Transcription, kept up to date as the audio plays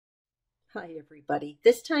Hi, everybody.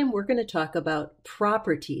 This time we're going to talk about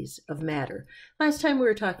properties of matter. Last time we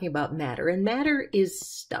were talking about matter, and matter is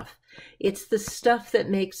stuff. It's the stuff that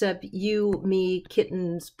makes up you, me,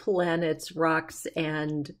 kittens, planets, rocks,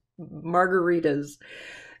 and margaritas.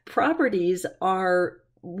 Properties are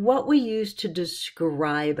what we use to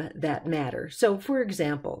describe that matter. So, for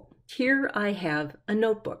example, here I have a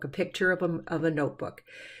notebook, a picture of a notebook.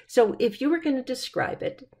 So if you were going to describe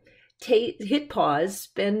it, hit pause,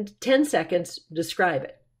 spend 10 seconds, describe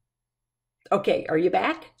it. Okay, are you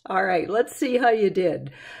back? All right, let's see how you did.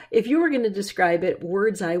 If you were going to describe it,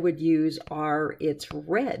 words I would use are it's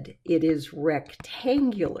red, it is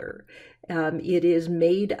rectangular, it is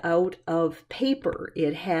made out of paper,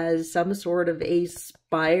 it has some sort of a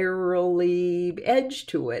spirally edge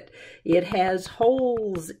to it, it has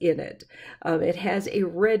holes in it, it has a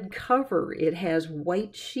red cover, it has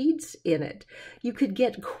white sheets in it. You could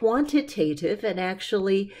get quantitative and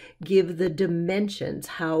actually give the dimensions,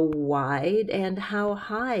 how wide and how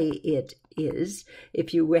high it is,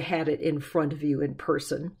 if you had it in front of you in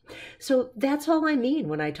person. So that's all I mean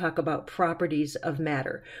when I talk about properties of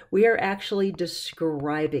matter. We are actually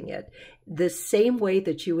describing it the same way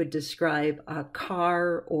that you would describe a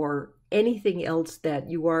car or anything else that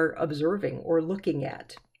you are observing or looking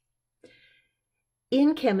at.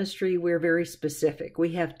 In chemistry, we're very specific.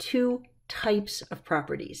 We have two types of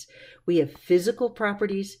properties. We have physical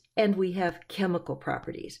properties and we have chemical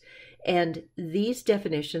properties. And these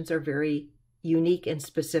definitions are very unique and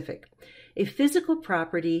specific. A physical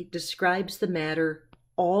property describes the matter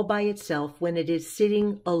all by itself when it is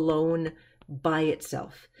sitting alone by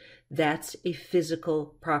itself. That's a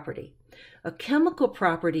physical property. A chemical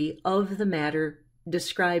property of the matter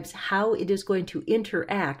describes how it is going to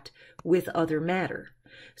interact with other matter.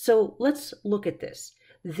 So let's look at this.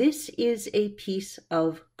 This is a piece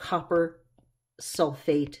of copper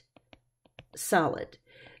sulfate solid.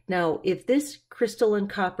 Now, if this crystalline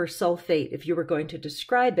copper sulfate, if you were going to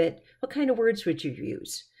describe it, what kind of words would you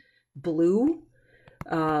use? Blue.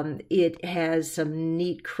 It has some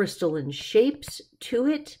neat crystalline shapes to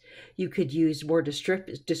it. You could use more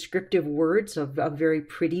descriptive words of a very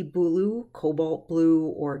pretty blue, cobalt blue,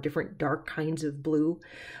 or different dark kinds of blue.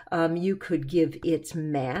 You could give its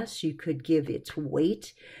mass. You could give its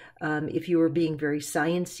weight. If you were being very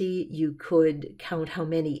sciencey, you could count how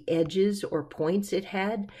many edges or points it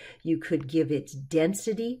had. You could give its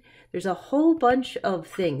density. There's a whole bunch of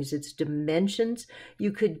things, its dimensions.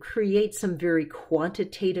 You could create some very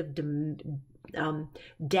quantitative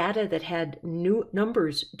data that had new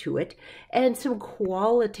numbers to it, and some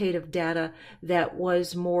qualitative data that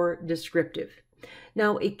was more descriptive.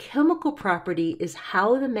 Now, a chemical property is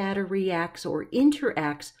how the matter reacts or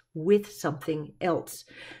interacts with something else.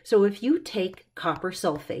 So if you take copper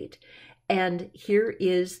sulfate, and here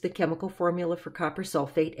is the chemical formula for copper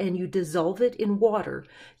sulfate, and you dissolve it in water,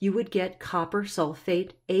 you would get copper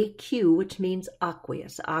sulfate AQ, which means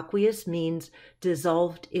aqueous. Aqueous means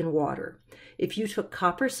dissolved in water. If you took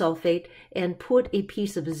copper sulfate and put a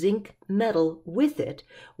piece of zinc metal with it,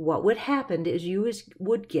 what would happen is you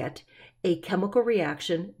would get a chemical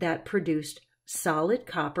reaction that produced solid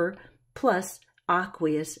copper plus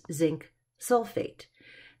aqueous zinc sulfate.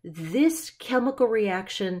 This chemical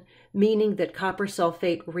reaction, meaning that copper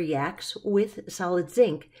sulfate reacts with solid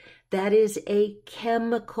zinc, that is a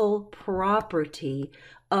chemical property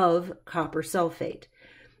of copper sulfate.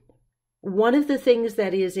 One of the things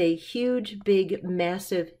that is a huge, big,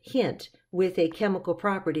 massive hint with a chemical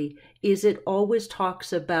property is it always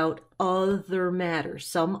talks about other matter.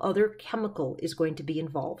 Some other chemical is going to be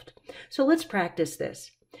involved. So let's practice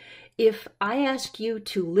this. If I ask you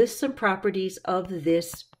to list some properties of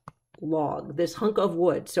this log, this hunk of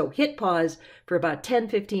wood, so hit pause for about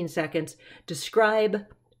 10-15 seconds, describe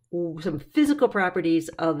some physical properties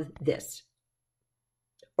of this.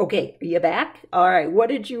 Okay, are you back? All right, what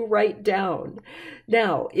did you write down?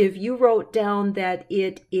 Now, if you wrote down that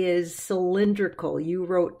it is cylindrical, you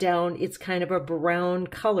wrote down it's kind of a brown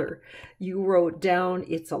color, you wrote down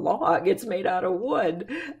it's a log, it's made out of wood,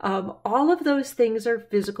 all of those things are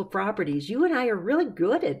physical properties. You and I are really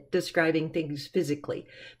good at describing things physically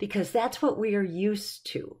because that's what we are used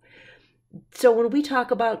to. So when we talk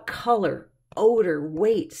about color, odor,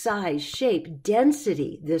 weight, size, shape,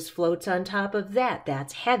 density, this floats on top of that.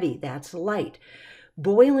 That's heavy, that's light.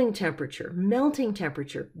 Boiling temperature, melting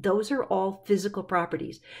temperature, those are all physical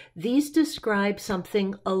properties. These describe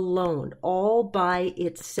something alone, all by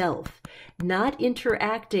itself, not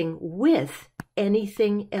interacting with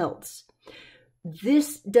anything else.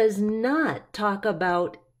 This does not talk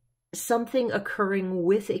about something occurring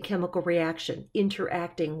with a chemical reaction,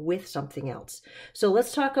 interacting with something else. So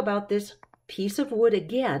let's talk about this piece of wood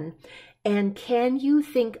again. And can you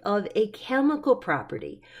think of a chemical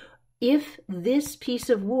property? If this piece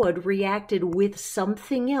of wood reacted with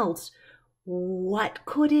something else, what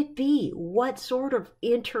could it be? What sort of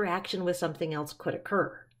interaction with something else could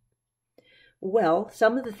occur? Well,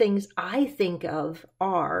 some of the things I think of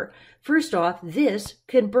are, first off, this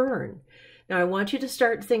can burn. Now, I want you to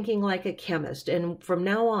start thinking like a chemist. And from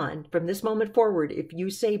now on, from this moment forward, if you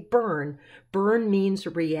say burn, burn means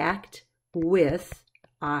react with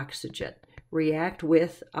oxygen. React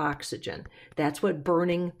with oxygen. That's what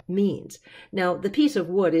burning means. Now, the piece of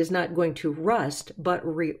wood is not going to rust, but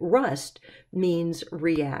rust means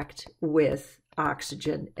react with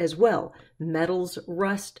oxygen as well. Metals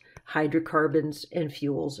rust, hydrocarbons and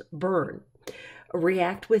fuels burn.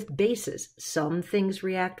 React with bases. Some things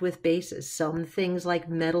react with bases. Some things like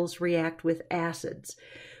metals react with acids.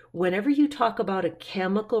 Whenever you talk about a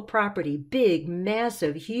chemical property, big,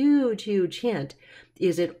 massive, huge, huge hint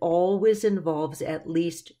is it always involves at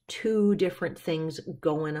least two different things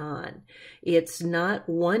going on. It's not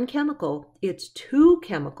one chemical, it's two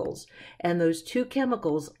chemicals. And those two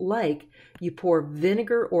chemicals, like you pour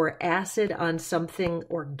vinegar or acid on something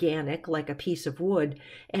organic, like a piece of wood,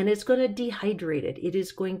 and it's going to dehydrate it. It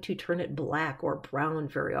is going to turn it black or brown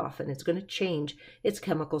very often. It's going to change its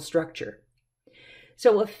chemical structure.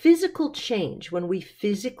 So a physical change, when we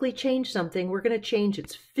physically change something, we're going to change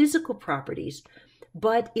its physical properties,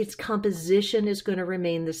 but its composition is going to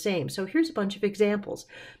remain the same. So here's a bunch of examples.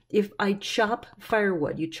 If I chop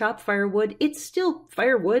firewood, you chop firewood, it's still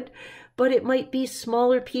firewood, but it might be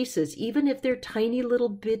smaller pieces. Even if they're tiny little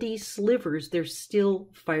bitty slivers, they're still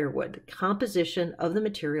firewood. The composition of the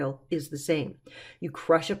material is the same. You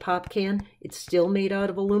crush a pop can, it's still made out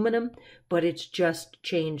of aluminum, but it's just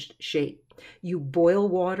changed shape. You boil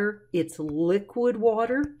water, it's liquid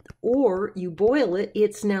water, or you boil it,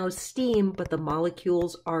 it's now steam, but the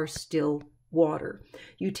molecules are still water.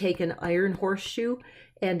 You take an iron horseshoe,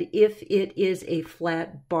 and if it is a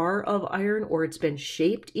flat bar of iron or it's been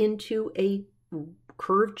shaped into a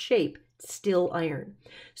curved shape, it's still iron.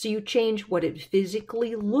 So you change what it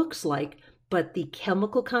physically looks like, but the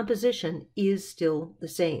chemical composition is still the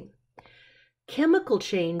same. Chemical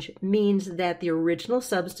change means that the original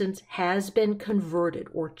substance has been converted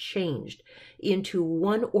or changed into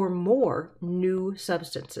one or more new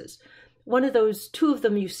substances. One of those, two of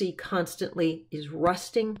them you see constantly is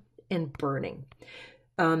rusting and burning.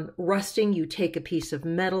 Rusting, you take a piece of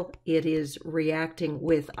metal, it is reacting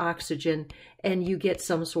with oxygen, and you get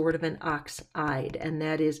some sort of an oxide, and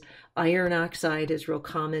that is iron oxide is real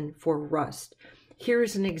common for rust.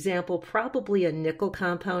 Here's an example, probably a nickel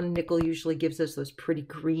compound. Nickel usually gives us those pretty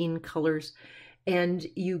green colors, and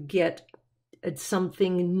you get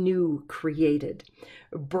something new created.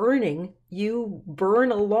 Burning, you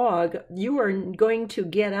burn a log, you are going to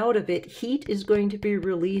get out of it, heat is going to be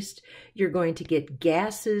released, you're going to get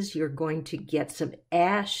gases, you're going to get some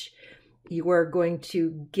ash, you are going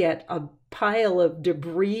to get a pile of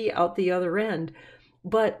debris out the other end.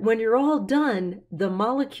 But when you're all done, the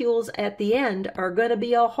molecules at the end are going to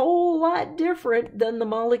be a whole lot different than the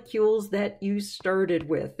molecules that you started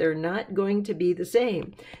with. They're not going to be the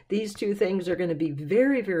same. These two things are going to be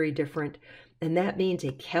very, very different, and that means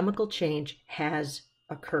a chemical change has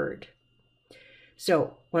occurred.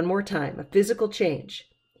 So, one more time, a physical change.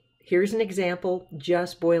 Here's an example,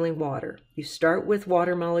 just boiling water. You start with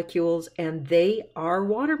water molecules, and they are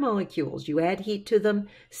water molecules. You add heat to them,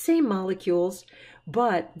 same molecules,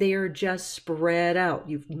 but they are just spread out.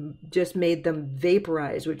 You've just made them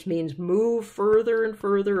vaporize, which means move further and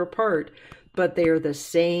further apart, but they are the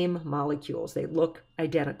same molecules. They look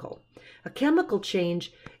identical. A chemical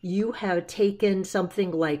change, you have taken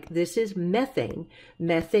something like, this is methane.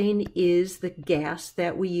 Methane is the gas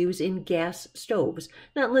that we use in gas stoves.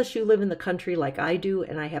 Not unless you live in the country like I do,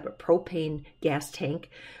 and I have a propane gas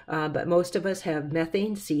tank, but most of us have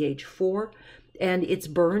methane, CH4, and it's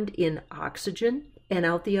burned in oxygen. And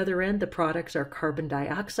out the other end, the products are carbon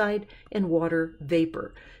dioxide and water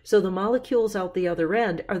vapor. So the molecules out the other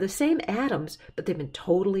end are the same atoms, but they've been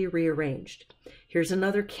totally rearranged. Here's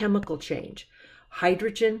another chemical change.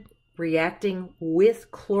 Hydrogen reacting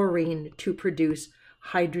with chlorine to produce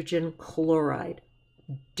hydrogen chloride.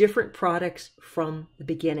 Different products from the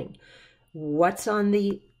beginning. What's on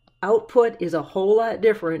the output is a whole lot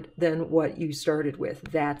different than what you started with.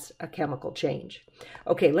 That's a chemical change.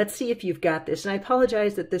 Okay, let's see if you've got this. And I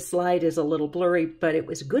apologize that this slide is a little blurry, but it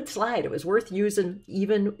was a good slide. It was worth using,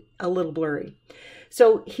 even a little blurry.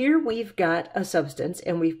 So here we've got a substance,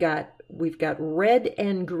 and we've got we've got red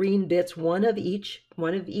and green bits, one of each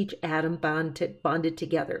atom bonded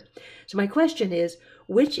together. So my question is,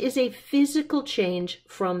 which is a physical change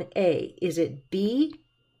from A? Is it B,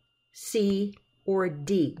 C, or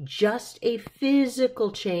D? Just a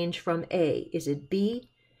physical change from A. Is it B,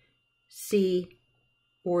 C,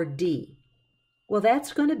 or D? Well,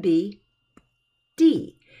 that's going to be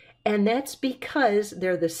D. And that's because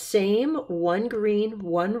they're the same, one green,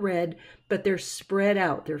 one red, but they're spread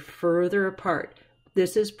out. They're further apart.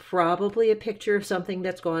 This is probably a picture of something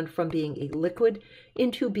that's gone from being a liquid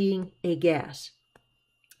into being a gas.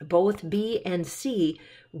 Both B and C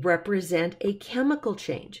represent a chemical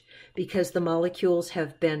change because the molecules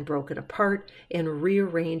have been broken apart and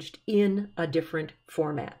rearranged in a different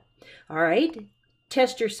format. All right,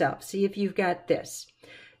 test yourself. See if you've got this.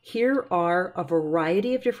 Here are a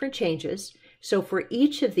variety of different changes. So for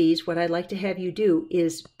each of these, what I'd like to have you do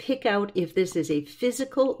is pick out if this is a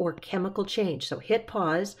physical or chemical change. So hit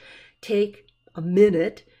pause, take a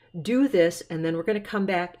minute, do this, and then we're going to come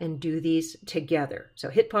back and do these together. So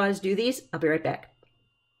hit pause, do these. I'll be right back.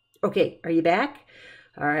 Okay, are you back?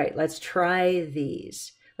 All right, let's try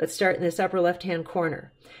these. Let's start in this upper left-hand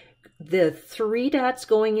corner. The 3 dots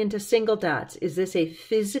going into single dots, is this a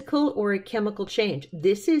physical or a chemical change?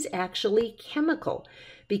 This is actually chemical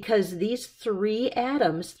because these 3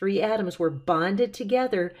 atoms were bonded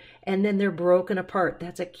together and then they're broken apart.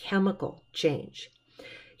 That's a chemical change.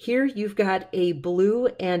 Here you've got a blue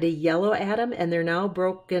and a yellow atom and they're now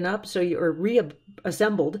broken up, or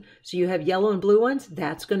reassembled, so you have yellow and blue ones.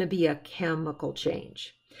 That's going to be a chemical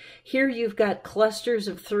change. Here you've got clusters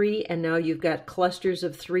of 3 and now you've got clusters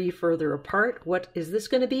of 3 further apart. What is this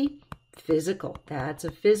going to be? Physical. That's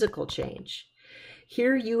a physical change.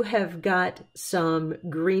 Here you have got some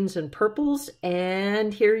greens and purples,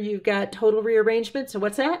 and here you've got total rearrangement. So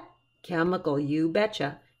what's that? Chemical, you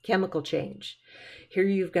betcha. Chemical change. Here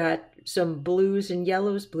you've got some blues and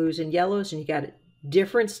yellows, and you got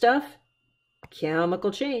different stuff.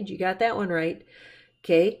 Chemical change. You got that one right.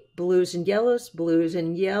 Okay, blues and yellows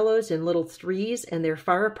in little 3s, and they're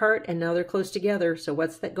far apart, and now they're close together. So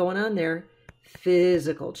what's that going on there?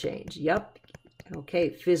 Physical change. Yep. Okay,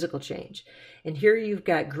 physical change. And here you've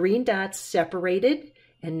got green dots separated,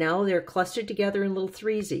 and now they're clustered together in little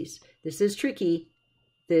 3s. This is tricky.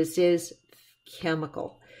 This is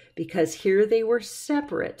chemical, because here they were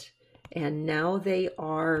separate, and now they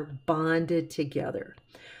are bonded together.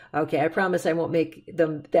 Okay, I promise I won't make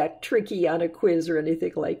them that tricky on a quiz or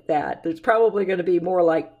anything like that. There's probably going to be more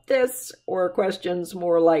like this or questions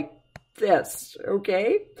more like this,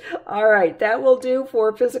 okay? All right, that will do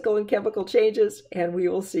for physical and chemical changes, and we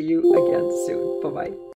will see you again soon. Bye-bye.